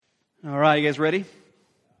All right, you guys ready?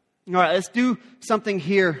 All right, let's do something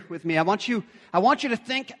here with me. I want you to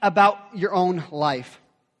think about your own life.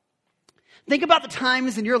 Think about the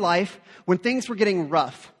times in your life when things were getting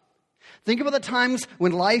rough. Think about the times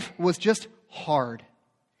when life was just hard.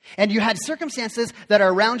 And you had circumstances that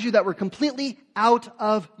are around you that were completely out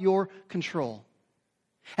of your control.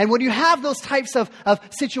 And when you have those types of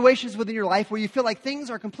situations within your life where you feel like things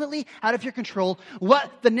are completely out of your control,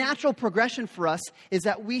 what the natural progression for us is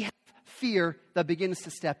that we have fear that begins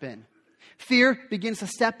to step in. Fear begins to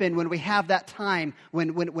step in when we have that time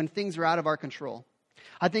when things are out of our control.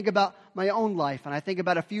 I think about my own life, and I think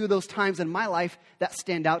about a few of those times in my life that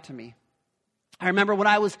stand out to me. I remember when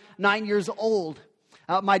I was 9 years old,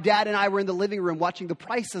 my dad and I were in the living room watching The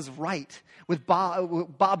Price is Right with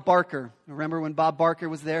Bob Barker. Remember when Bob Barker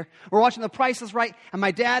was there? We're watching The Price is Right, and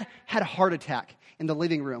my dad had a heart attack in the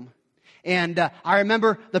living room. And I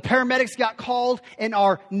remember the paramedics got called, and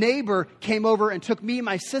our neighbor came over and took me and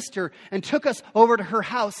my sister and took us over to her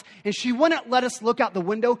house. And she wouldn't let us look out the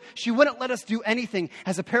window. She wouldn't let us do anything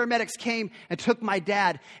as the paramedics came and took my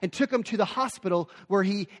dad and took him to the hospital where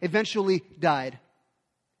he eventually died.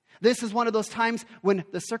 This is one of those times when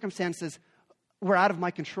the circumstances were out of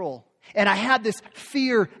my control. And I had this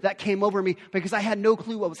fear that came over me because I had no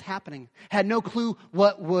clue what was happening. Had no clue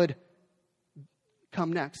what would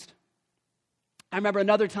come next. I remember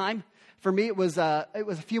another time, for me, it was a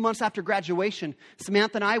few months after graduation.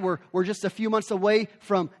 Samantha and I were just a few months away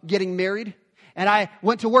from getting married. And I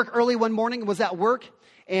went to work early one morning and was at work.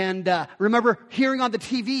 And remember hearing on the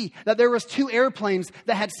TV that there was 2 airplanes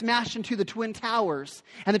that had smashed into the Twin Towers.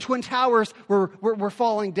 And the Twin Towers were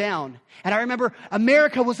falling down. And I remember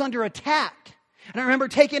America was under attack. And I remember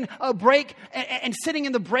taking a break and sitting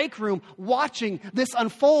in the break room watching this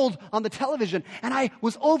unfold on the television. And I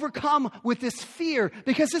was overcome with this fear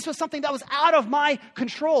because this was something that was out of my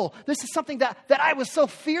control. This is something that I was so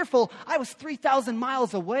fearful. I was 3,000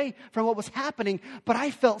 miles away from what was happening, but I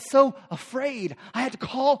felt so afraid. I had to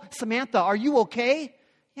call Samantha. Are you okay?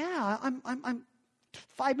 Yeah, I'm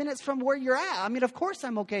 5 minutes from where you're at. I mean, of course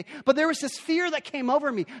I'm okay. But there was this fear that came over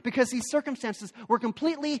me because these circumstances were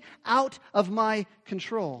completely out of my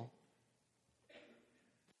control.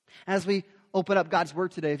 As we open up God's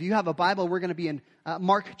Word today, if you have a Bible, we're going to be in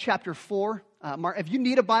Mark chapter 4. If you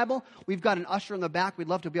need a Bible, we've got an usher in the back. We'd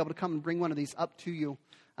love to be able to come and bring one of these up to you.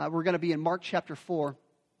 We're going to be in Mark chapter 4.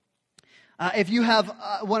 If you have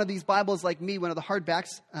one of these Bibles like me, one of the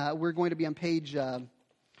hardbacks, we're going to be on page...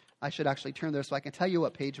 I should actually turn there so I can tell you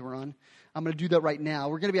what page we're on. I'm going to do that right now.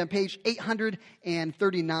 We're going to be on page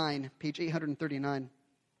 839. Page 839.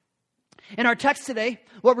 In our text today,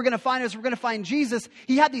 what we're going to find is we're going to find Jesus.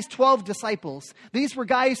 He had these 12 disciples. These were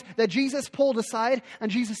guys that Jesus pulled aside,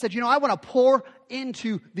 and Jesus said, I want to pour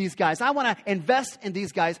into these guys. I want to invest in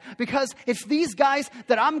these guys because it's these guys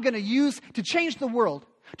that I'm going to use to change the world,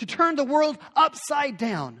 to turn the world upside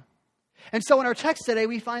down. And so in our text today,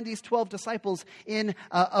 we find these 12 disciples in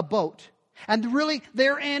a boat. And really,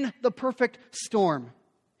 they're in the perfect storm.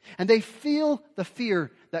 And they feel the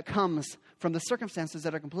fear that comes from the circumstances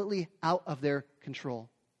that are completely out of their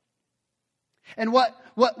control. And what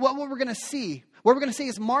we're going to see,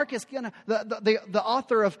 is Mark is going to, the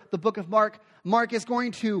author of the book of Mark is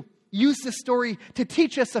going to use this story to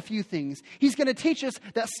teach us a few things. He's going to teach us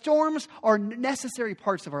that storms are necessary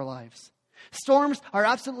parts of our lives. Storms are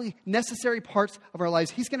absolutely necessary parts of our lives.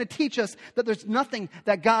 He's going to teach us that there's nothing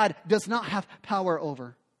that God does not have power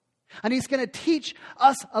over. And he's going to teach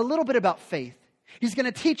us a little bit about faith. He's going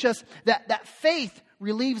to teach us that faith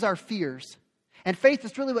relieves our fears. And faith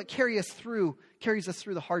is really what carries us through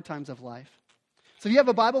the hard times of life. So if you have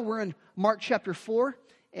a Bible, we're in Mark chapter 4.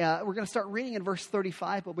 We're going to start reading in verse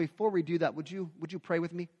 35. But before we do that, would you pray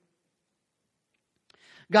with me?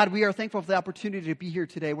 God, we are thankful for the opportunity to be here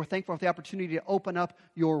today. We're thankful for the opportunity to open up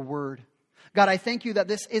your word. God, I thank you that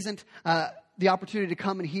this isn't the opportunity to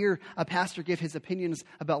come and hear a pastor give his opinions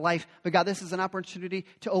about life. But God, this is an opportunity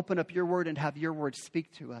to open up your word and have your word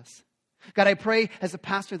speak to us. God, I pray as a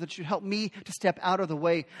pastor that you help me to step out of the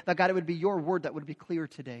way. That God, it would be your word that would be clear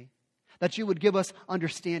today. That you would give us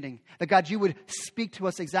understanding. That God, you would speak to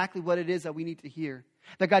us exactly what it is that we need to hear.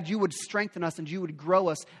 That God, you would strengthen us and you would grow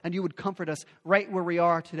us and you would comfort us right where we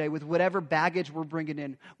are today with whatever baggage we're bringing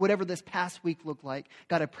in, whatever this past week looked like.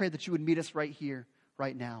 God, I pray that you would meet us right here,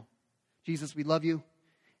 right now. Jesus, we love you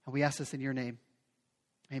and we ask this in your name.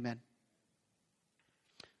 Amen.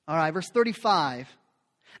 All right, verse 35.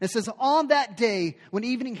 It says, on that day when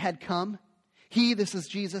evening had come, he, this is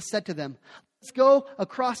Jesus, said to them, let's go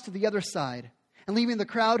across to the other side. And leaving the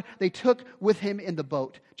crowd, they took with him in the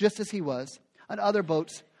boat, just as he was. And other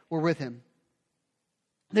boats were with him.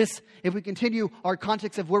 This, if we continue our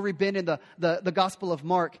context of where we've been in the Gospel of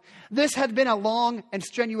Mark, this had been a long and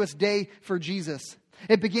strenuous day for Jesus.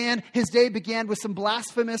 His day began with some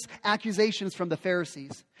blasphemous accusations from the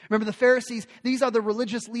Pharisees. Remember, the Pharisees, these are the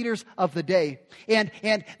religious leaders of the day. And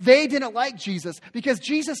they didn't like Jesus because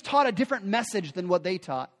Jesus taught a different message than what they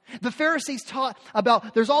taught. The Pharisees taught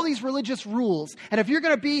about there's all these religious rules. And if you're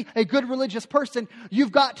going to be a good religious person,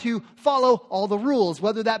 you've got to follow all the rules.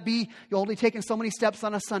 Whether that be you're only taking so many steps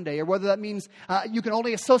on a Sunday, or whether that means you can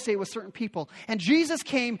only associate with certain people. And Jesus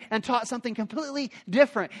came and taught something completely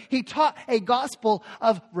different. He taught a gospel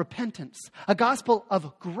of repentance, a gospel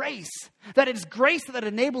of grace. That it is grace that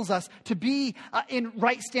enables us to be in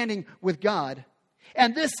right standing with God.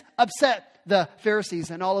 And this upset the Pharisees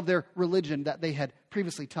and all of their religion that they had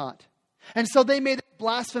previously taught. And so they made a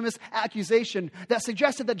blasphemous accusation that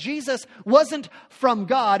suggested that Jesus wasn't from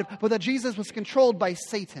God, but that Jesus was controlled by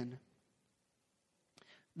Satan.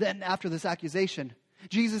 Then after this accusation,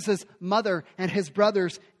 Jesus' mother and his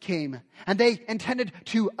brothers came, and they intended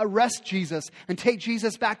to arrest Jesus and take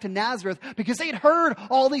Jesus back to Nazareth because they had heard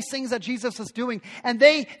all these things that Jesus was doing. And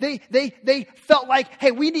they felt like,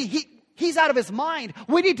 hey, he's out of his mind.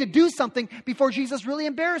 We need to do something before Jesus really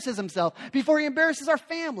embarrasses himself, before he embarrasses our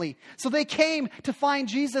family. So they came to find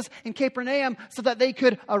Jesus in Capernaum so that they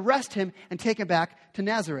could arrest him and take him back to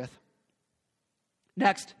Nazareth.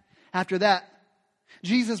 Next, after that,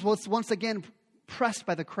 Jesus was once again pressed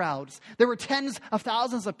by the crowds. There were tens of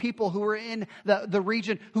thousands of people who were in the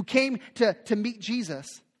region who came to meet Jesus.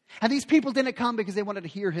 And these people didn't come because they wanted to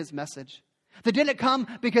hear his message. They didn't come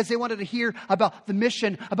because they wanted to hear about the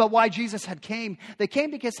mission, about why Jesus had came. They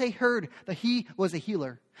came because they heard that he was a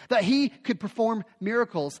healer, that he could perform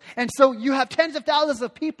miracles. And so you have tens of thousands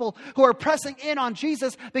of people who are pressing in on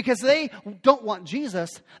Jesus because they don't want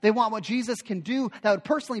Jesus. They want what Jesus can do that would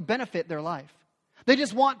personally benefit their life. They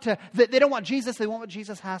just they don't want Jesus, they want what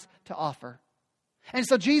Jesus has to offer. And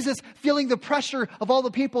so Jesus, feeling the pressure of all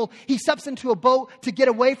the people, he steps into a boat to get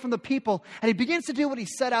away from the people, and he begins to do what he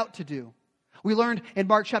set out to do. We learned in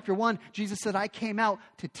Mark chapter 1, Jesus said, I came out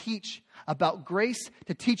to teach about grace,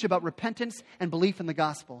 to teach about repentance and belief in the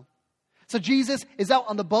gospel. So Jesus is out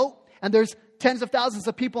on the boat, and there's tens of thousands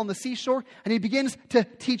of people on the seashore, and he begins to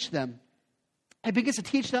teach them. He begins to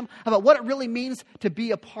teach them about what it really means to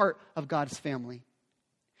be a part of God's family.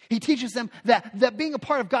 He teaches them that being a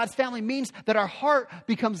part of God's family means that our heart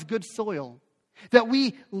becomes good soil, that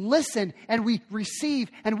we listen and we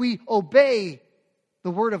receive and we obey the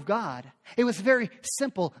word of God. It was very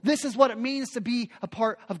simple. This is what it means to be a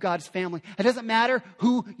part of God's family. It doesn't matter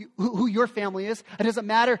who your family is. It doesn't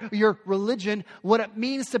matter your religion. What it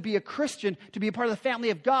means to be a Christian, to be a part of the family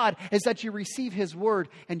of God, is that you receive his word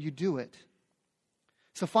and you do it.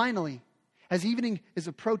 So finally, as evening is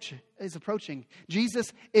approaching,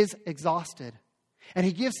 Jesus is exhausted. And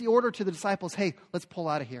he gives the order to the disciples, hey, let's pull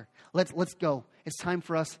out of here. Let's go. It's time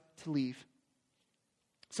for us to leave.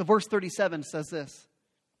 So verse 37 says this.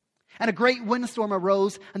 And a great windstorm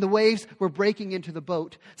arose, and the waves were breaking into the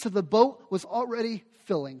boat. So the boat was already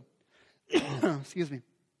filling. Excuse me.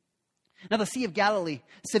 Now the Sea of Galilee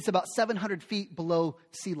sits about 700 feet below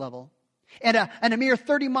sea level. And a mere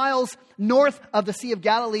 30 miles north of the Sea of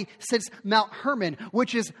Galilee sits Mount Hermon,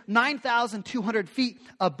 which is 9,200 feet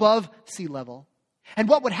above sea level. And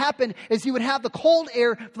what would happen is you would have the cold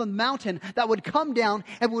air from the mountain that would come down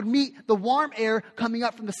and would meet the warm air coming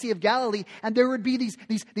up from the Sea of Galilee. And there would be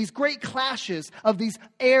these great clashes of these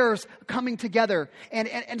airs coming together.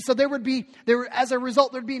 And so as a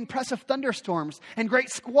result, there'd be impressive thunderstorms and great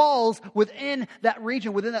squalls within that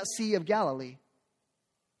region, within that Sea of Galilee.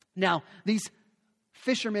 Now, these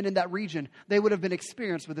fishermen in that region, they would have been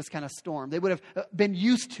experienced with this kind of storm. They would have been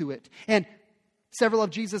used to it. And several of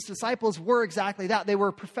Jesus' disciples were exactly that. They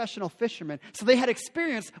were professional fishermen. So they had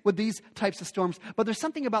experience with these types of storms. But there's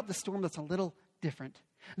something about the storm that's a little different.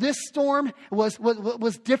 This storm was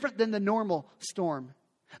different than the normal storm.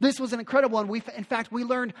 This was an incredible one. In fact, we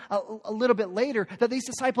learned a little bit later that these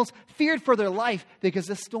disciples feared for their life because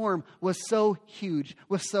this storm was so huge,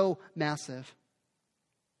 was so massive.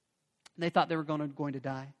 They thought they were going to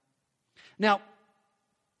die. Now,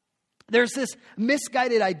 there's this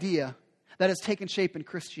misguided idea that has taken shape in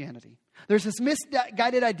Christianity. There's this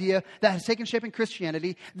misguided idea that has taken shape in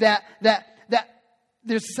Christianity that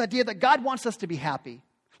there's this idea that God wants us to be happy.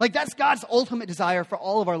 Like that's God's ultimate desire for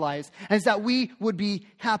all of our lives, and is that we would be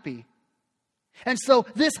happy. And so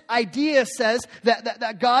this idea says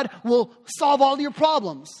that God will solve all your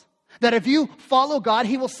problems. That if you follow God,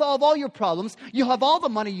 he will solve all your problems. You'll have all the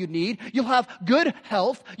money you need. You'll have good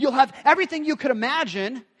health. You'll have everything you could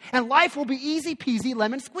imagine. And life will be easy peasy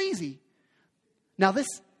lemon squeezy. Now this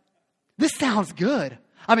sounds good.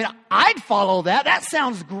 I mean, I'd follow that. That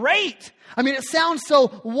sounds great. I mean, it sounds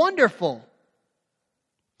so wonderful.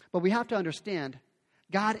 But we have to understand,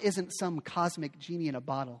 God isn't some cosmic genie in a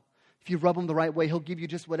bottle. If you rub him the right way, he'll give you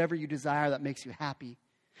just whatever you desire that makes you happy.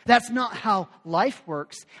 That's not how life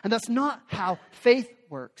works, and that's not how faith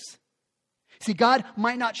works. See, God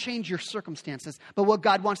might not change your circumstances, but what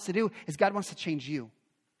God wants to do is God wants to change you.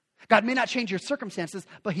 God may not change your circumstances,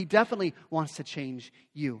 but he definitely wants to change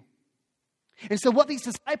you. And so what these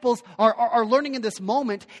disciples are learning in this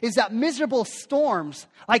moment is that miserable storms,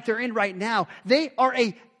 like they're in right now, they are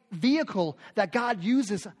a vehicle that God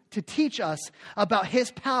uses to teach us about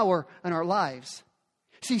his power in our lives.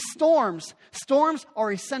 See, storms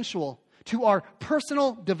are essential to our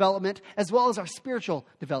personal development as well as our spiritual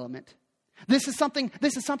development. This is something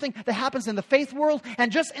that happens in the faith world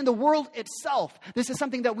and just in the world itself. This is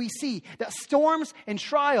something that we see, that storms and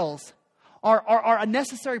trials are a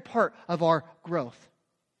necessary part of our growth.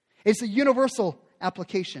 It's a universal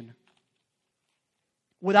application.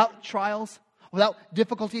 Without trials, without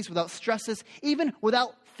difficulties, without stresses, even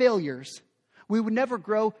without failures, we would never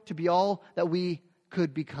grow to be all that we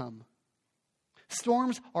could become.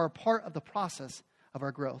 Storms are a part of the process of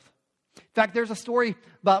our growth. In fact, there's a story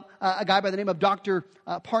about a guy by the name of Dr.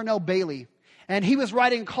 Parnell Bailey. And he was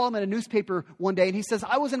writing a column in a newspaper one day, and he says,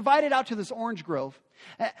 I was invited out to this orange grove.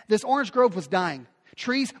 This orange grove was dying.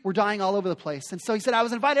 Trees were dying all over the place. And so he said, I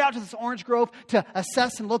was invited out to this orange grove to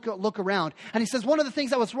assess and look around. And he says, one of the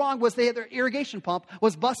things that was wrong was their irrigation pump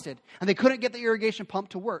was busted, and they couldn't get the irrigation pump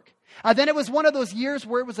to work. Then it was one of those years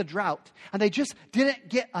where it was a drought, and they just didn't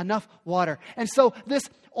get enough water. And so this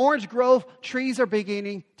orange grove, trees are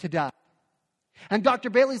beginning to die. And Dr.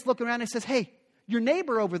 Bailey's looking around and says, hey, your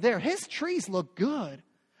neighbor over there, his trees look good.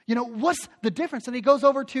 You know, what's the difference? And he goes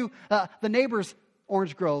over to the neighbor's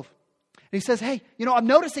orange grove. And he says, hey, you know, I'm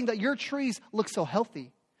noticing that your trees look so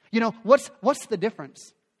healthy. You know, what's the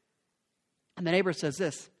difference? And the neighbor says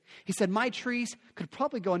this. He said, my trees could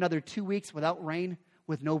probably go another 2 weeks without rain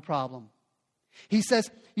with no problem. He says,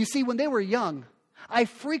 you see, when they were young, I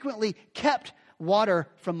frequently kept water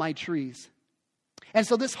from my trees. And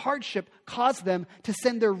so this hardship caused them to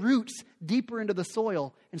send their roots deeper into the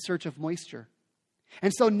soil in search of moisture.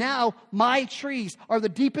 And so now my trees are the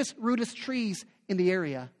deepest rooted trees in the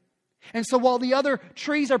area. And so while the other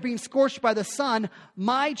trees are being scorched by the sun,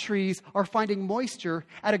 my trees are finding moisture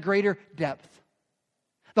at a greater depth.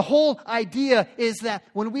 The whole idea is that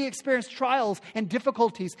when we experience trials and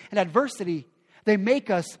difficulties and adversity, they make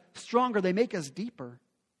us stronger, they make us deeper.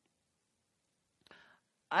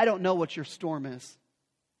 I don't know what your storm is,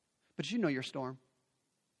 but you know your storm.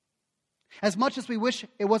 As much as we wish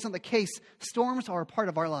it wasn't the case, storms are a part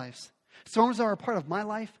of our lives. Storms are a part of my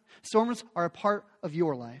life. Storms are a part of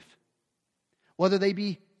your life. Whether they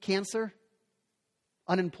be cancer,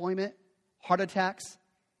 unemployment, heart attacks,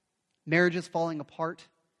 marriages falling apart,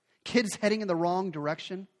 kids heading in the wrong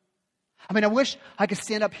direction. I mean, I wish I could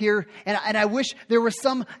stand up here and I wish there was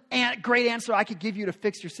some great answer I could give you to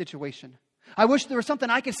fix your situation. I wish there was something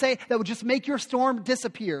I could say that would just make your storm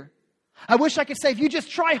disappear. I wish I could say, if you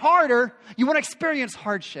just try harder, you won't experience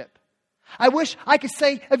hardship. I wish I could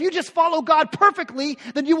say, if you just follow God perfectly,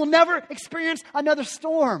 then you will never experience another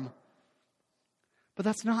storm. But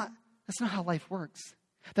that's not how life works.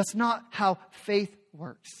 That's not how faith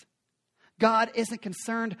works. God isn't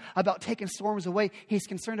concerned about taking storms away. He's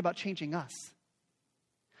concerned about changing us.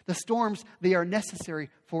 The storms, they are necessary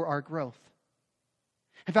for our growth.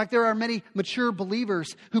 In fact, there are many mature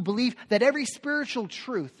believers who believe that every spiritual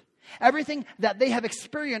truth, everything that they have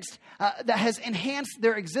experienced that has enhanced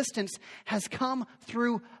their existence has come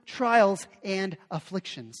through trials and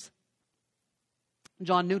afflictions.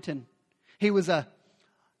 John Newton, he was a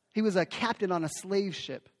captain on a slave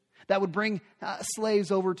ship that would bring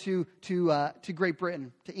slaves over to Great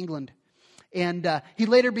Britain, to England. And he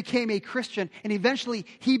later became a Christian, and eventually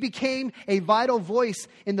he became a vital voice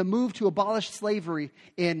in the move to abolish slavery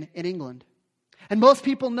in England. And most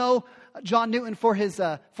people know John Newton for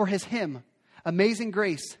his hymn, Amazing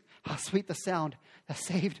Grace, how sweet the sound that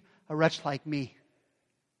saved a wretch like me.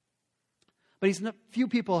 But few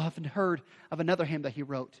people have heard of another hymn that he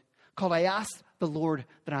wrote called I Asked the Lord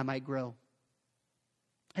That I Might Grow.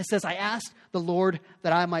 It says, I asked the Lord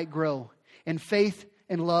that I might grow in faith,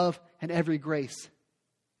 in love, and every grace.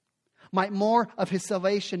 Might more of his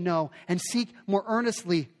salvation know and seek more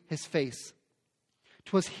earnestly his face.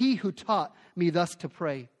 'Twas he who taught me thus to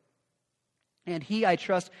pray. And he, I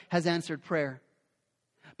trust, has answered prayer.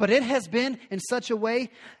 But it has been in such a way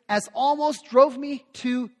as almost drove me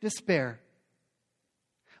to despair.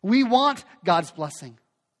 We want God's blessing.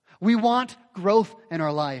 We want growth in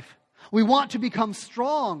our life. We want to become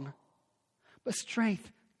strong. But strength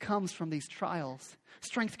comes from these trials.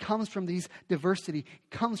 Strength comes from these diversity,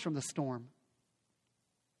 comes from the storm.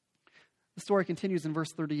 The story continues in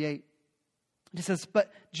verse 38. It says,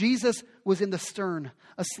 but Jesus was in the stern,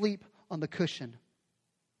 asleep on the cushion.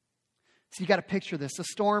 So you got to picture this. The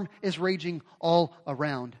storm is raging all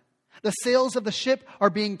around. The sails of the ship are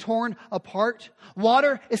being torn apart.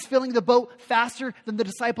 Water is filling the boat faster than the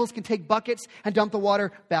disciples can take buckets and dump the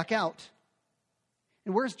water back out.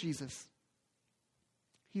 And where's Jesus?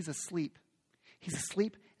 He's asleep. He's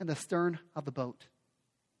asleep in the stern of the boat.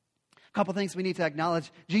 A couple things we need to acknowledge.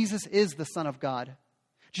 Jesus is the Son of God.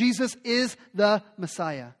 Jesus is the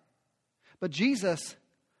Messiah. But Jesus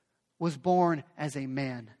was born as a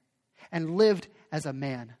man and lived as a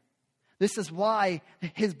man. This is why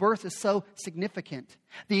his birth is so significant.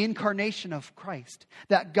 The incarnation of Christ.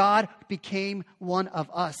 That God became one of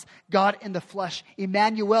us. God in the flesh.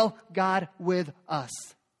 Emmanuel, God with us.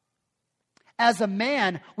 As a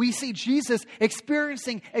man, we see Jesus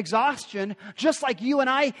experiencing exhaustion just like you and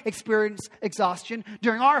I experience exhaustion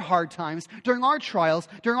during our hard times, during our trials,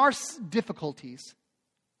 during our difficulties.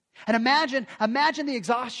 And imagine the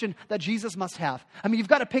exhaustion that Jesus must have. I mean, you've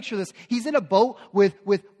got to picture this. He's in a boat with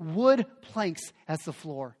wood planks as the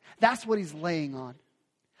floor. That's what he's laying on.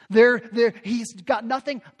 He's got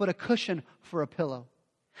nothing but a cushion for a pillow.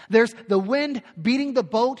 There's the wind beating the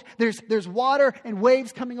boat. There's water and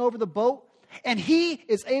waves coming over the boat. And he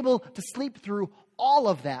is able to sleep through all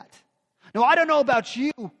of that. Now, I don't know about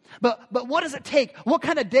you, but what does it take? What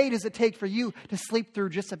kind of day does it take for you to sleep through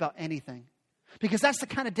just about anything? Because that's the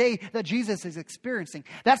kind of day that Jesus is experiencing.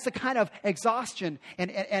 That's the kind of exhaustion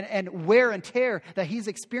and wear and tear that he's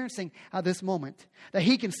experiencing at this moment. That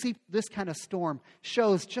he can sleep this kind of storm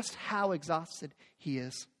shows just how exhausted he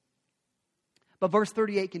is. But verse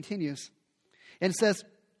 38 continues and says,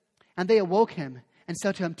 and they awoke him and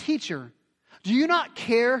said to him, Teacher, do you not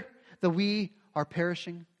care that we are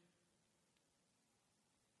perishing?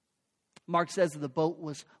 Mark says that the boat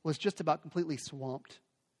was just about completely swamped.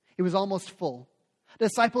 It was almost full. The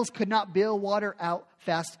disciples could not bail water out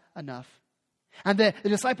fast enough. And the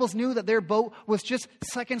disciples knew that their boat was just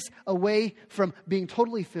seconds away from being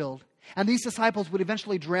totally filled. And these disciples would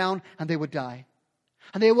eventually drown and they would die.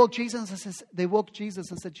 And they woke Jesus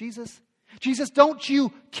and said, Jesus, don't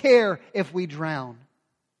you care if we drown?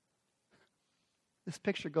 This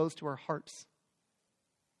picture goes to our hearts.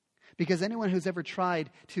 Because anyone who's ever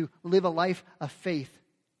tried to live a life of faith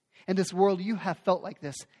in this world, you have felt like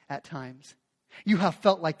this at times. You have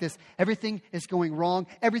felt like this. Everything is going wrong.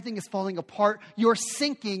 Everything is falling apart. You're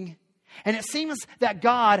sinking. And it seems that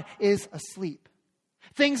God is asleep.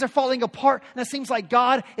 Things are falling apart and it seems like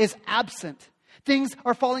God is absent. Things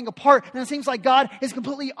are falling apart and it seems like God is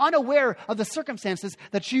completely unaware of the circumstances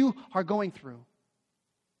that you are going through.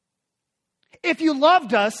 If you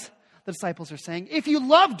loved us, the disciples are saying, if you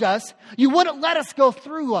loved us, you wouldn't let us go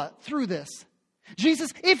through this.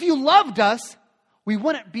 Jesus, if you loved us, we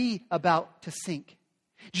wouldn't be about to sink.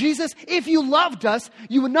 Jesus, if you loved us,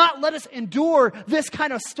 you would not let us endure this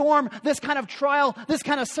kind of storm, this kind of trial, this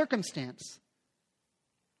kind of circumstance.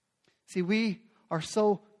 See, we are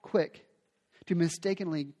so quick to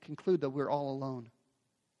mistakenly conclude that we're all alone.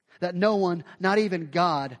 That no one, not even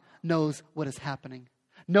God, knows what is happening.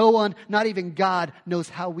 No one, not even God, knows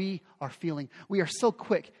how we are feeling. We are so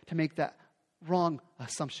quick to make that wrong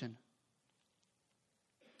assumption.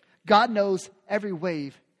 God knows every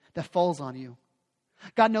wave that falls on you.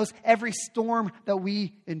 God knows every storm that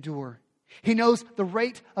we endure. He knows the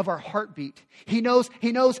rate of our heartbeat. He knows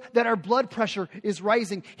that our blood pressure is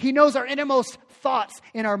rising. He knows our innermost thoughts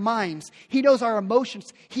in our minds. He knows our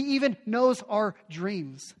emotions. He even knows our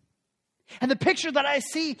dreams. And the picture that I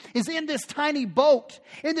see is in this tiny boat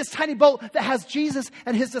that has Jesus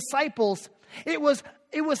and his disciples. It was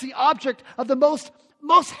the object of the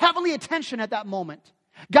most heavenly attention at that moment.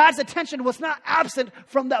 God's attention was not absent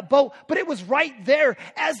from that boat, but it was right there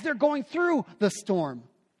as they're going through the storm.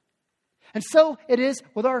 And so it is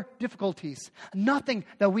with our difficulties. Nothing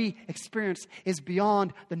that we experience is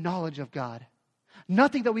beyond the knowledge of God.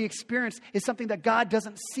 Nothing that we experience is something that God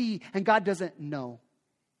doesn't see and God doesn't know.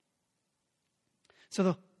 So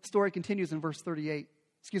the story continues in verse 39.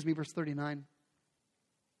 It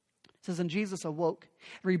says, and Jesus awoke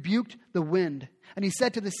and rebuked the wind, and he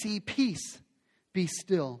said to the sea, Peace, be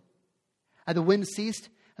still. And the wind ceased,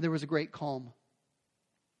 and there was a great calm.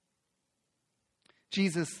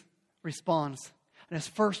 Jesus responds, and his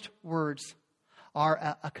first words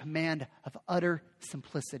are a command of utter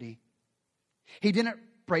simplicity. He didn't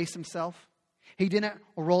brace himself. He didn't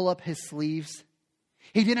roll up his sleeves.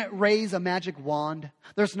 He didn't raise a magic wand.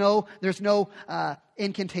 There's no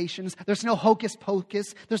incantations. There's no hocus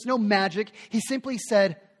pocus. There's no magic. He simply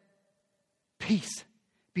said, peace,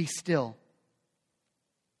 be still.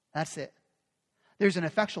 That's it. There's an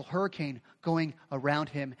effectual hurricane going around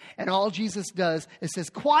him. And all Jesus does is says,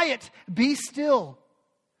 quiet, be still.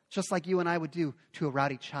 Just like you and I would do to a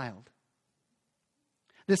rowdy child.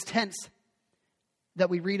 This tense that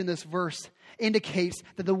we read in this verse indicates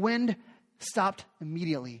that the wind stopped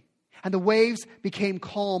immediately, and the waves became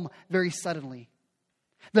calm very suddenly.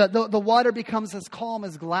 The water becomes as calm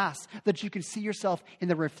as glass that you can see yourself in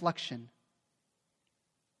the reflection.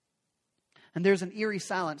 And there's an eerie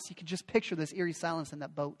silence. You can just picture this eerie silence in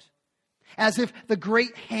that boat. As if the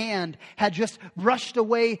great hand had just brushed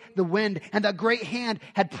away the wind, and that great hand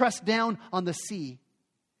had pressed down on the sea.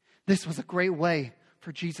 This was a great way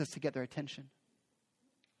for Jesus to get their attention.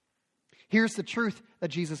 Here's the truth that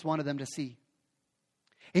Jesus wanted them to see.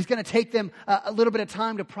 He's going to take them a little bit of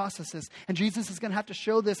time to process this. And Jesus is going to have to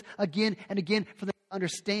show this again and again for them to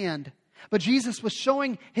understand. But Jesus was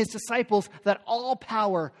showing his disciples that all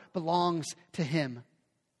power belongs to him.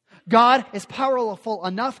 God is powerful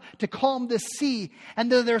enough to calm this sea. And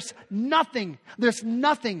there's nothing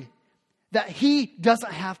that he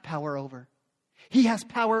doesn't have power over. He has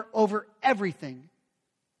power over everything.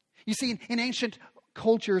 You see, in ancient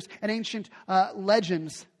cultures and ancient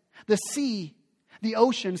legends, the sea, the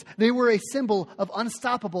oceans, they were a symbol of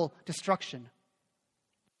unstoppable destruction.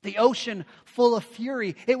 The ocean full of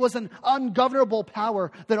fury, it was an ungovernable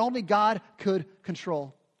power that only God could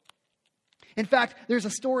control. In fact, there's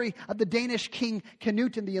a story of the Danish king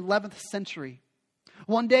Canute in the 11th century.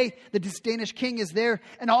 One day, this Danish king is there,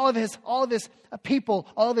 and all of his people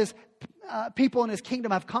in his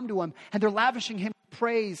kingdom have come to him, and they're lavishing him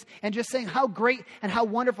praise and just saying how great and how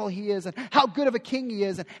wonderful he is, and how good of a king he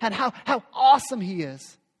is, and how awesome he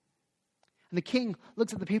is. And the king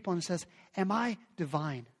looks at the people and says, "Am I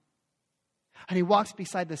divine?" And he walks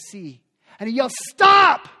beside the sea, and he yells,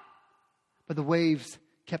 "Stop!" But the waves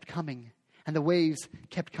kept coming, and the waves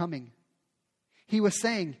kept coming. He was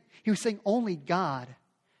saying, only God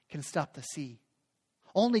can stop the sea.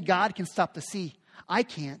 Only God can stop the sea. I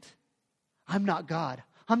can't. I'm not God.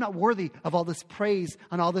 I'm not worthy of all this praise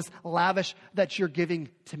and all this lavish that you're giving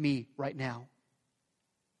to me right now.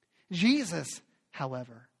 Jesus,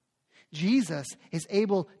 however, is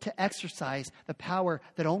able to exercise the power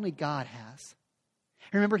that only God has.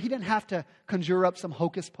 Remember, he didn't have to conjure up some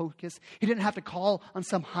hocus pocus. He didn't have to call on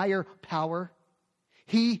some higher power.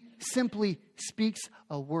 He simply speaks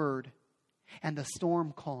a word, and the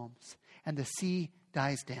storm calms, and the sea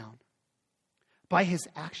dies down. By his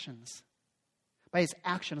actions,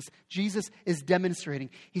 Jesus is demonstrating.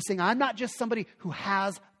 He's saying, I'm not just somebody who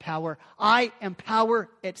has power. I am power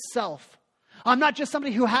itself. I'm not just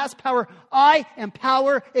somebody who has power. I am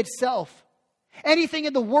power itself. Anything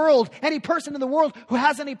in the world, any person in the world who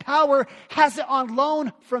has any power has it on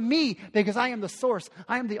loan from me, because I am the source.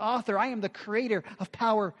 I am the author. I am the creator of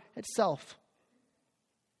power itself.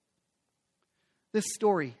 This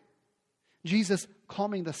story, Jesus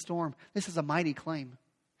calming the storm, this is a mighty claim.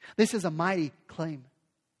 This is a mighty claim.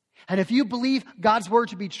 And if you believe God's word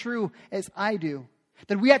to be true, as I do,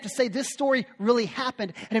 then we have to say this story really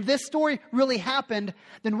happened. And if this story really happened,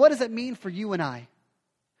 then what does it mean for you and I?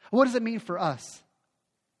 What does it mean for us?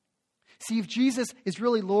 See, if Jesus is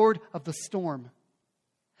really Lord of the storm,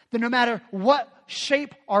 then no matter what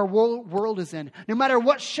shape our world is in, no matter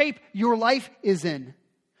what shape your life is in,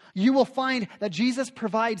 you will find that Jesus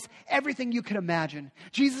provides everything you can imagine.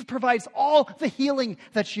 Jesus provides all the healing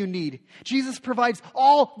that you need. Jesus provides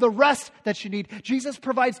all the rest that you need. Jesus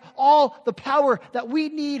provides all the power that we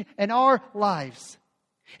need in our lives.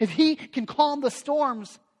 If he can calm the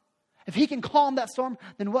storms, if he can calm that storm,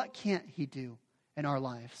 then what can't he do in our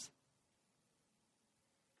lives?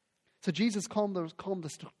 So Jesus calmed the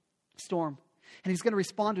storm, and he's going to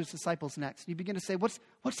respond to his disciples next. You begin to say, what's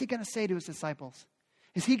he going to say to his disciples?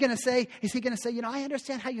 Is he going to say, I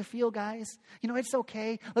understand how you feel, guys. It's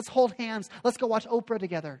okay. Let's hold hands. Let's go watch Oprah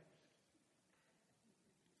together.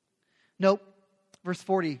 Nope. Verse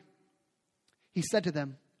 40. He said to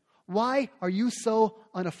them, "Why are you so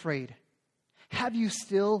unafraid? Have you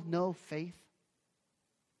still no faith?"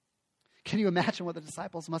 Can you imagine what the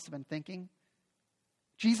disciples must have been thinking?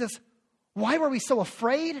 Jesus, why were we so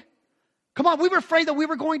afraid? Come on, we were afraid that we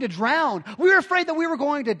were going to drown. We were afraid that we were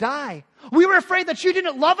going to die. We were afraid that you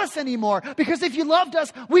didn't love us anymore. Because if you loved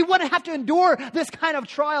us, we wouldn't have to endure this kind of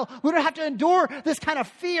trial. We wouldn't have to endure this kind of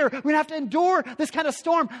fear. We wouldn't have to endure this kind of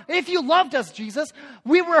storm. If you loved us, Jesus,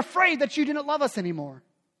 we were afraid that you didn't love us anymore.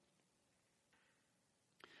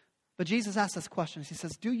 But Jesus asks this question. He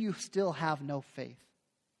says, do you still have no faith?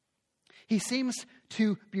 He seems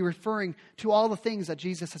to be referring to all the things that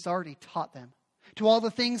Jesus has already taught them, to all the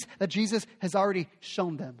things that Jesus has already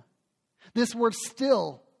shown them. This word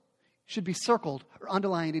still should be circled or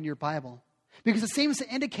underlined in your Bible, because it seems to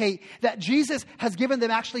indicate that Jesus has given them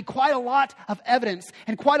actually quite a lot of evidence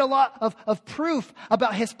and quite a lot of proof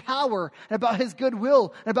about his power and about his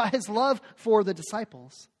goodwill and about his love for the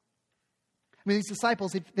disciples. I mean, these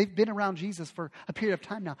disciples, they've been around Jesus for a period of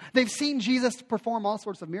time now. They've seen Jesus perform all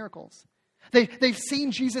sorts of miracles. They've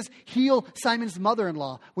seen Jesus heal Simon's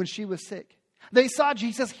mother-in-law when she was sick. They saw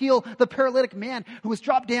Jesus heal the paralytic man who was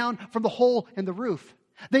dropped down from the hole in the roof.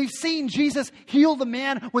 They've seen Jesus heal the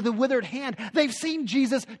man with a withered hand. They've seen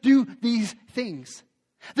Jesus do these things.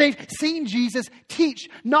 They've seen Jesus teach,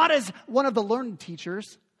 not as one of the learned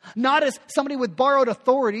teachers, not as somebody with borrowed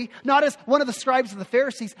authority, not as one of the scribes of the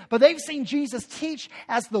Pharisees, but they've seen Jesus teach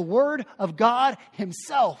as the Word of God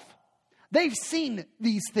himself. They've seen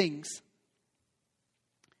these things.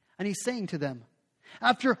 And he's saying to them,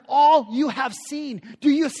 after all you have seen, do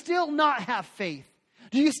you still not have faith?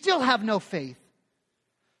 Do you still have no faith?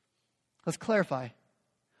 Let's clarify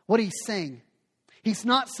what he's saying. He's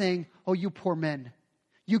not saying, oh, you poor men,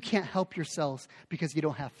 you can't help yourselves because you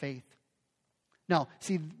don't have faith. No,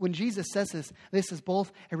 see, when Jesus says this is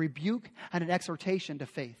both a rebuke and an exhortation to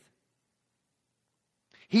faith.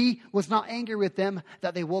 He was not angry with them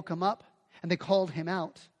that they woke him up and they called him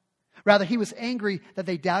out. Rather, he was angry that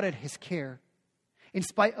they doubted his care, in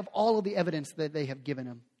spite of all of the evidence that they have given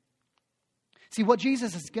him. See, what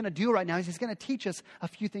Jesus is going to do right now is he's going to teach us a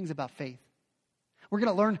few things about faith. We're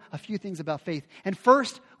going to learn a few things about faith. And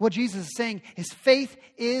first, what Jesus is saying is faith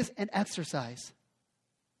is an exercise.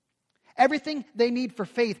 Everything they need for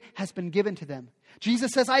faith has been given to them.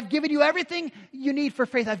 Jesus says, I've given you everything you need for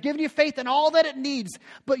faith. I've given you faith and all that it needs,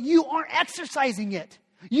 but you aren't exercising it.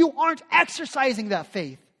 You aren't exercising that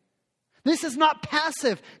faith. This is not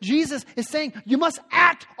passive. Jesus is saying you must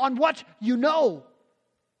act on what you know.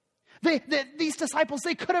 These disciples,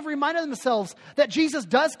 they could have reminded themselves that Jesus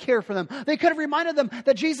does care for them. They could have reminded them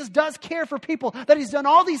that Jesus does care for people, that he's done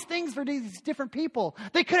all these things for these different people.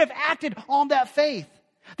 They could have acted on that faith.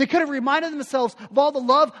 They could have reminded themselves of all the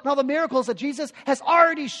love and all the miracles that Jesus has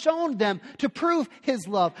already shown them to prove his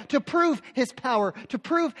love, to prove his power, to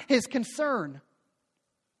prove his concern.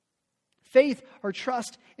 Faith or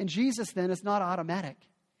trust in Jesus then is not automatic.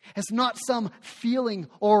 It's not some feeling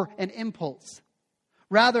or an impulse.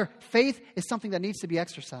 Rather, faith is something that needs to be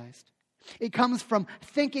exercised. It comes from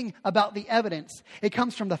thinking about the evidence. It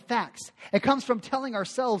comes from the facts. It comes from telling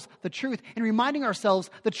ourselves the truth and reminding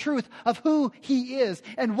ourselves the truth of who he is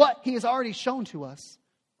and what he has already shown to us.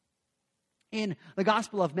 In the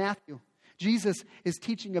Gospel of Matthew, Jesus is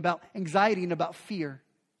teaching about anxiety and about fear.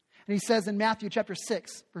 And he says in Matthew chapter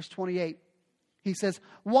 6, verse 28, he says,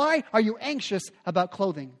 why are you anxious about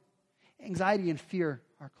clothing? Anxiety and fear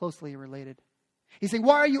are closely related. He's saying,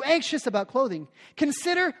 why are you anxious about clothing?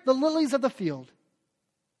 Consider the lilies of the field.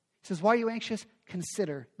 He says, why are you anxious?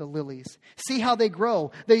 Consider the lilies. See how they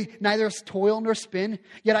grow. They neither toil nor spin.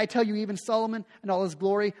 Yet I tell you, even Solomon in all his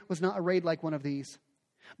glory was not arrayed like one of these.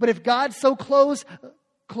 But if God so clothes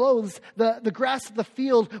the grass of the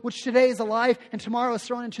field, which today is alive and tomorrow is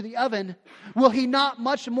thrown into the oven, will he not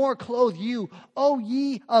much more clothe you, O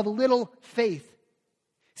ye of little faith?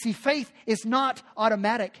 See, faith is not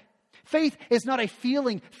automatic. Faith is not a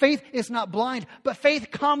feeling. Faith is not blind. But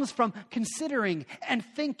faith comes from considering and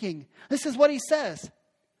thinking. This is what he says.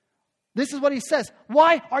 This is what he says.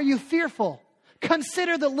 Why are you fearful?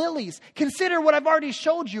 Consider the lilies. Consider what I've already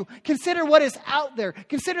showed you. Consider what is out there.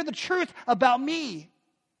 Consider the truth about me.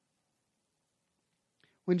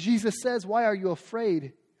 When Jesus says, why are you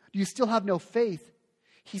afraid? Do you still have no faith?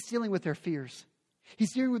 He's dealing with their fears.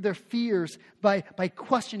 He's dealing with their fears by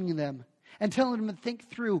questioning them and telling them to think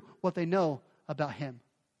through what they know about him.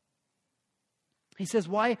 He says,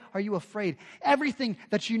 why are you afraid? Everything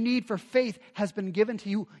that you need for faith has been given to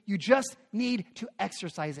you. You just need to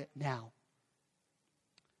exercise it now.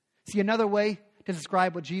 See, another way to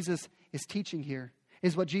describe what Jesus is teaching here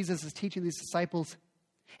is what Jesus is teaching these disciples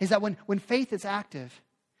is that when faith is active,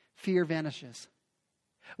 fear vanishes.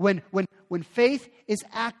 When faith is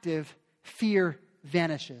active, fear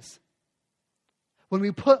vanishes. When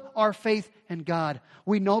we put our faith in God,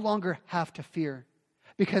 we no longer have to fear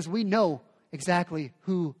because we know exactly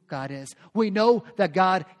who God is. We know that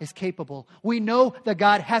God is capable. We know that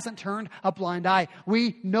God hasn't turned a blind eye.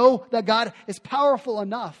 We know that God is powerful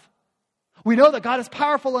enough. We know that God is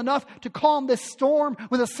powerful enough to calm this storm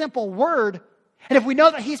with a simple word. And if we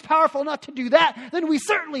know that He's powerful enough to do that, then we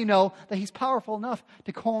certainly know that He's powerful enough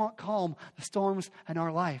to calm the storms in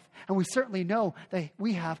our life. And we certainly know that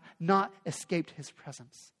we have not escaped His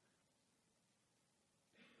presence.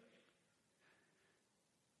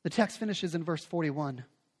 The text finishes in verse 41.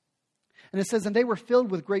 And it says, "And they were filled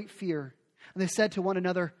with great fear. And they said to one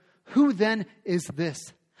another, 'Who then is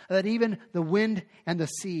this, that even the wind and the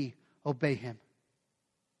sea obey Him?'"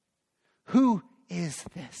 Who is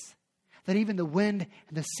this, that even the wind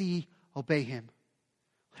and the sea obey Him?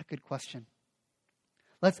 What a good question.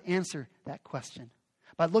 Let's answer that question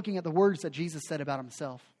by looking at the words that Jesus said about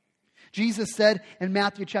Himself. Jesus said in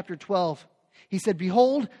Matthew chapter 12, He said,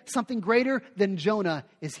 "Behold, something greater than Jonah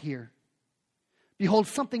is here." Behold,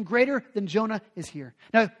 something greater than Jonah is here.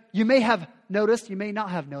 Now, you may have noticed, you may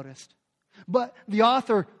not have noticed, but the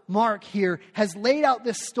author, Mark, here has laid out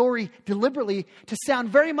this story deliberately to sound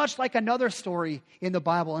very much like another story in the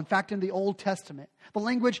Bible. In fact, in the Old Testament. The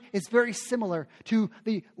language is very similar to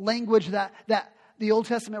the language that the Old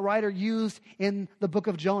Testament writer used in the book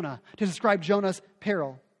of Jonah to describe Jonah's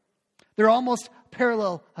peril. They're almost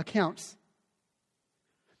parallel accounts.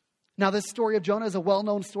 Now, this story of Jonah is a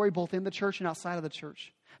well-known story both in the church and outside of the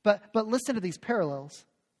church. But listen to these parallels.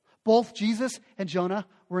 Both Jesus and Jonah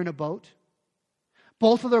were in a boat.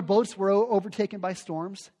 Both of their boats were overtaken by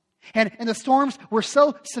storms. And the storms were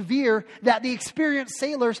so severe that the experienced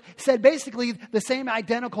sailors said basically the same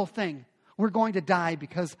identical thing. We're going to die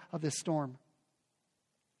because of this storm.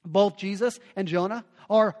 Both Jesus and Jonah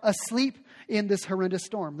are asleep in this horrendous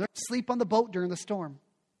storm. They're asleep on the boat during the storm.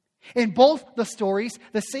 In both the stories,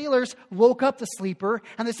 the sailors woke up the sleeper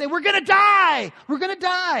and they say, "We're going to die! We're going to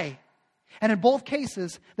die!" And in both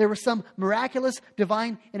cases, there was some miraculous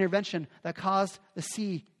divine intervention that caused the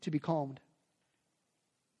sea to be calmed.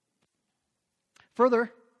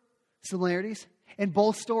 Further similarities, in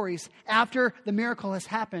both stories, after the miracle has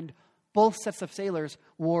happened, both sets of sailors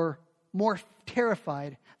were more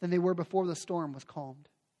terrified than they were before the storm was calmed.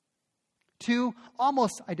 Two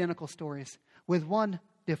almost identical stories with one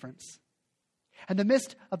difference. In the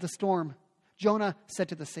midst of the storm, Jonah said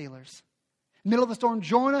to the sailors, in the middle of the storm,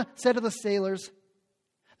 Jonah said to the sailors,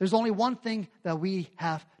 "There's only one thing that we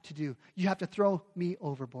have to do. You have to throw me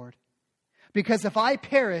overboard. Because if I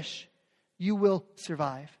perish, you will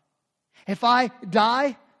survive. If I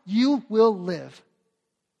die, you will live."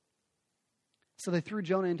 So they threw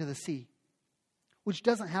Jonah into the sea, which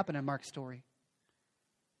doesn't happen in Mark's story.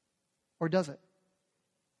 Or does it?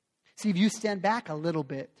 See, if you stand back a little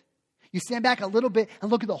bit,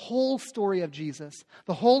 and look at the whole story of Jesus,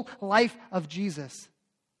 the whole life of Jesus,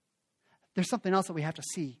 there's something else that we have to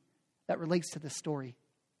see that relates to this story.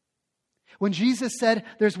 When Jesus said,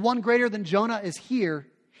 "There's one greater than Jonah is here,"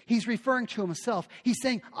 He's referring to Himself. He's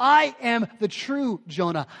saying, "I am the true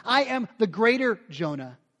Jonah. I am the greater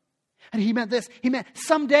Jonah." And He meant this. He meant,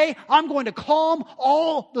 someday I'm going to calm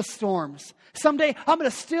all the storms. Someday I'm going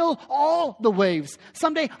to still all the waves.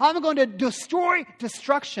 Someday I'm going to destroy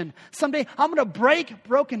destruction. Someday I'm going to break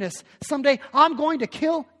brokenness. Someday I'm going to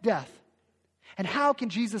kill death. And how can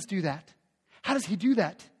Jesus do that? How does He do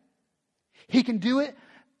that? He can do it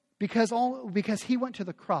because He went to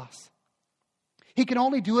the cross. He can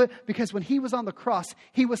only do it because when He was on the cross,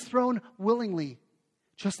 He was thrown willingly,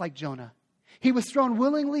 just like Jonah. He was thrown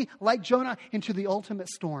willingly, like Jonah, into the ultimate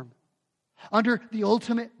storm, under the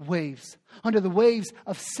ultimate waves, under the waves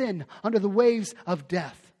of sin, under the waves of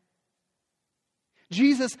death.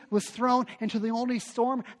 Jesus was thrown into the only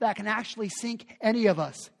storm that can actually sink any of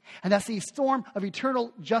us, and that's the storm of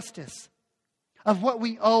eternal justice, of what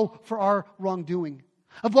we owe for our wrongdoing,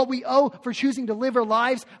 of what we owe for choosing to live our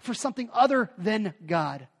lives for something other than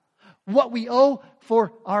God, what we owe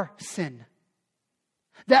for our sin.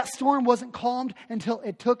 That storm wasn't calmed until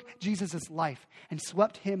it took Jesus' life and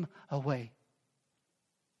swept Him away.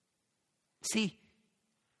 See,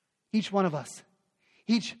 each one of us,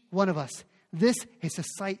 this is a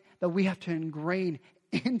sight that we have to ingrain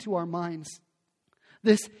into our minds.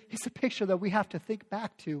 This is a picture that we have to think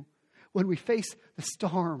back to when we face the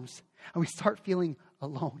storms and we start feeling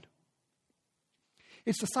alone.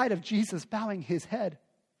 It's the sight of Jesus bowing His head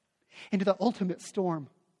into the ultimate storm,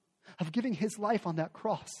 of giving His life on that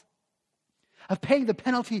cross, of paying the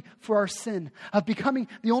penalty for our sin, of becoming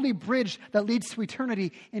the only bridge that leads to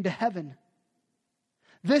eternity into heaven.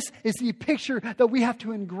 This is the picture that we have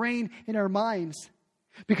to ingrain in our minds.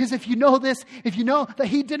 Because if you know this, if you know that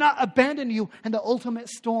He did not abandon you in the ultimate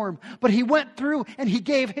storm, but He went through and He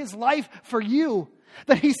gave His life for you,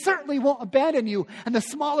 that He certainly won't abandon you in the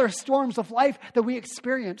smaller storms of life that we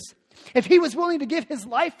experience. If he was willing to give his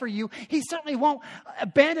life for you, he certainly won't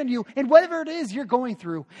abandon you in whatever it is you're going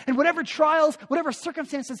through. And whatever trials, whatever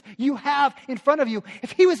circumstances you have in front of you,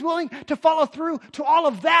 if he was willing to follow through to all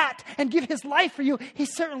of that and give his life for you, he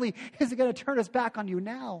certainly isn't going to turn his back on you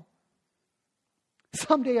now.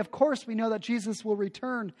 Someday, of course, we know that Jesus will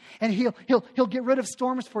return and he'll get rid of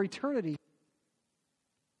storms for eternity.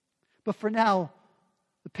 But for now,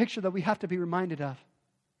 the picture that we have to be reminded of,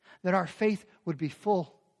 that our faith would be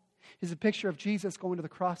full, is a picture of Jesus going to the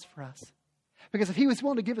cross for us. Because if he was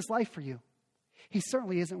willing to give his life for you, he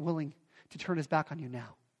certainly isn't willing to turn his back on you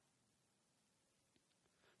now.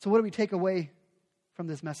 So what do we take away from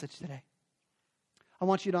this message today? I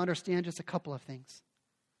want you to understand just a couple of things.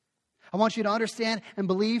 I want you to understand and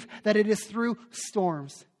believe that it is through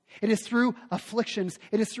storms, it is through afflictions,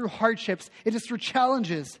 it is through hardships, it is through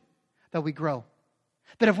challenges that we grow.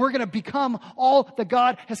 That if we're going to become all that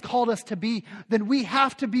God has called us to be, then we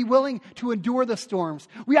have to be willing to endure the storms.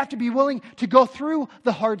 We have to be willing to go through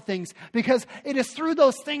the hard things, because it is through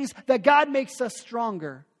those things that God makes us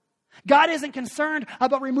stronger. God isn't concerned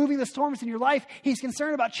about removing the storms in your life. He's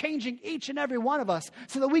concerned about changing each and every one of us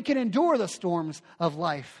so that we can endure the storms of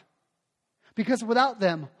life. Because without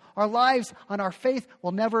them, our lives and our faith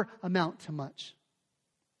will never amount to much.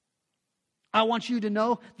 I want you to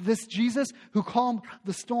know this Jesus who calmed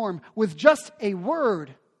the storm with just a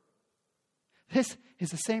word. This is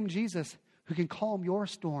the same Jesus who can calm your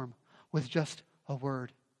storm with just a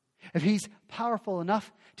word. If he's powerful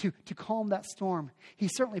enough to calm that storm,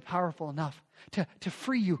 he's certainly powerful enough to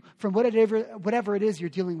free you from whatever it is you're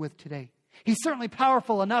dealing with today. He's certainly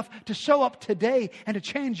powerful enough to show up today and to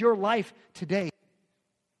change your life today.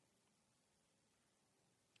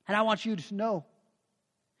 And I want you to know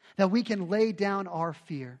that we can lay down our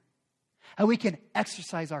fear and we can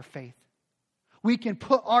exercise our faith. We can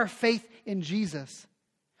put our faith in Jesus,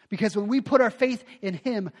 because when we put our faith in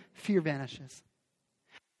him, fear vanishes.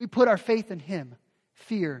 We put our faith in him,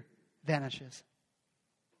 fear vanishes.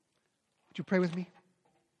 Would you pray with me?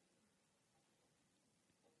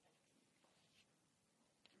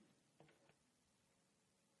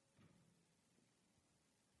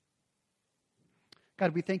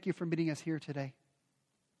 God, we thank you for meeting us here today.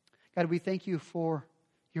 God, we thank you for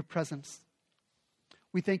your presence.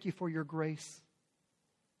 We thank you for your grace.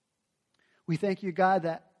 We thank you, God,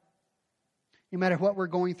 that no matter what we're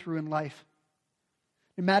going through in life,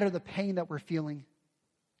 no matter the pain that we're feeling,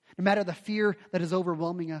 no matter the fear that is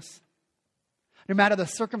overwhelming us, no matter the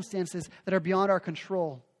circumstances that are beyond our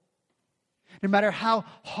control, no matter how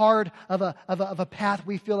hard of a path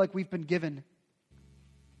we feel like we've been given,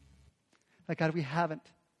 that God, we haven't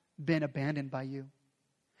been abandoned by you.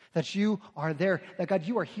 That you are there. That God,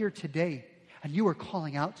 you are here today. And you are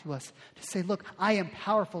calling out to us to say, look, I am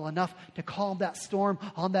powerful enough to calm that storm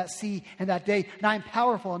on that sea and that day. And I am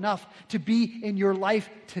powerful enough to be in your life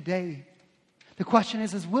today. The question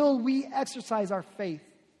is will we exercise our faith?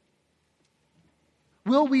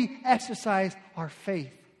 Will we exercise our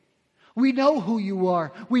faith? We know who you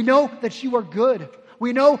are. We know that you are good.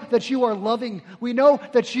 We know that you are loving. We know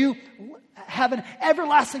that you have an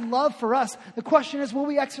everlasting love for us. The question is, will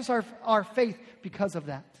we exercise our faith because of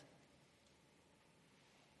that?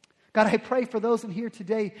 God, I pray for those in here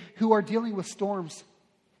today who are dealing with storms,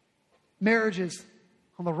 marriages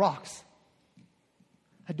on the rocks,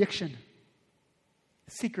 addiction,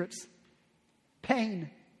 secrets, pain,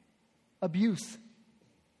 abuse.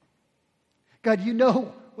 God, you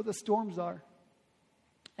know what the storms are.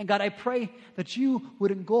 And God, I pray that you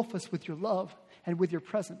would engulf us with your love and with your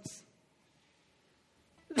presence.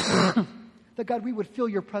 That God, we would feel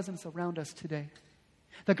your presence around us today.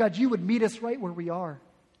 That God, you would meet us right where we are.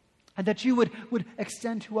 And that you would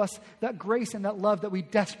extend to us that grace and that love that we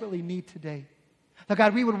desperately need today. That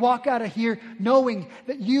God, we would walk out of here knowing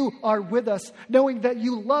that you are with us, knowing that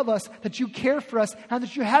you love us, that you care for us, and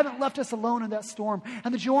that you haven't left us alone in that storm,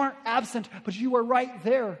 and that you aren't absent, but you are right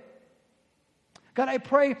there. God, I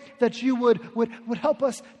pray that you would help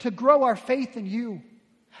us to grow our faith in you.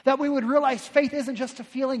 That we would realize faith isn't just a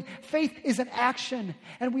feeling. Faith is an action.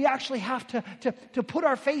 And we actually have to put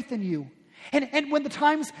our faith in you. And when the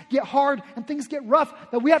times get hard and things get rough,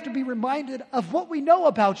 that we have to be reminded of what we know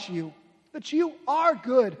about you. That you are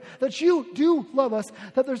good. That you do love us.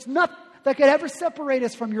 That there's nothing that could ever separate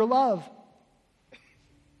us from your love.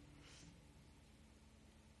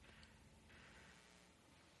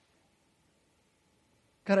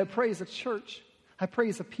 God, I pray as a church, I pray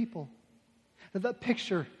as a people, that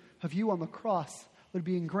picture of you on the cross would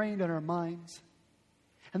be ingrained in our minds.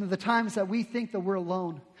 And that the times that we think that we're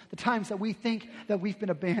alone, the times that we think that we've been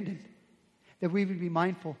abandoned, that we would be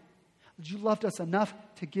mindful Lord, you loved us enough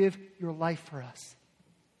to give your life for us,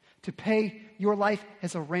 to pay your life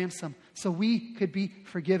as a ransom so we could be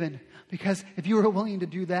forgiven. Because if you were willing to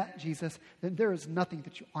do that, Jesus, then there is nothing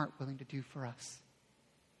that you aren't willing to do for us.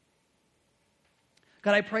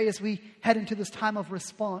 God, I pray as we head into this time of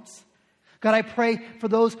response, God, I pray for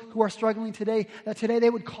those who are struggling today, that today they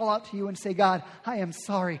would call out to you and say, God, I am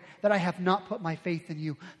sorry that I have not put my faith in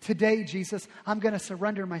you. Today, Jesus, I'm going to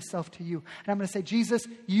surrender myself to you. And I'm going to say, Jesus,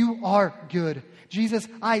 you are good. Jesus,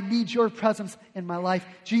 I need your presence in my life.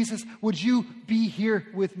 Jesus, would you be here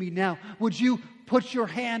with me now? Would you put your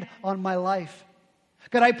hand on my life?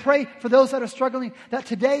 God, I pray for those that are struggling that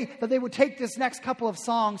today that they would take this next couple of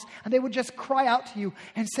songs and they would just cry out to you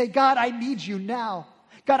and say, God, I need you now.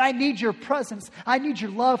 God, I need your presence. I need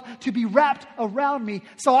your love to be wrapped around me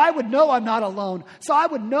so I would know I'm not alone. So I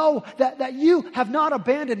would know that you have not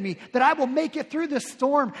abandoned me, that I will make it through this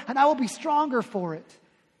storm and I will be stronger for it.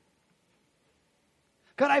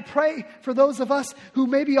 God, I pray for those of us who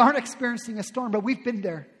maybe aren't experiencing a storm, but we've been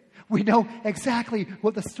there. We know exactly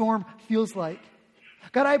what the storm feels like.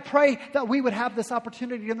 God, I pray that we would have this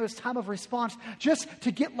opportunity in this time of response just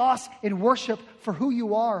to get lost in worship for who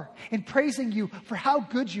you are, in praising you for how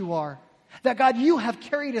good you are. That, God, you have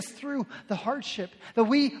carried us through the hardship, that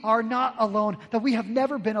we are not alone, that we have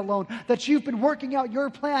never been alone, that you've been working out your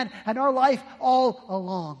plan and our life all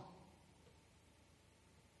along.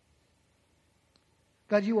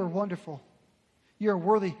 God, you are wonderful. You are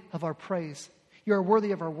worthy of our praise. You are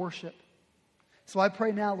worthy of our worship. So I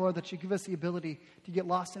pray now, Lord, that you give us the ability to get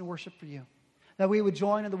lost in worship for you. That we would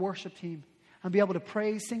join in the worship team and be able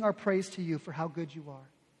to sing our praise to you for how good you are.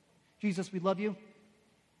 Jesus, we love you.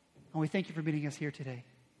 And we thank you for meeting us here today.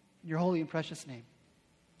 In your holy and precious name,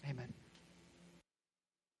 amen.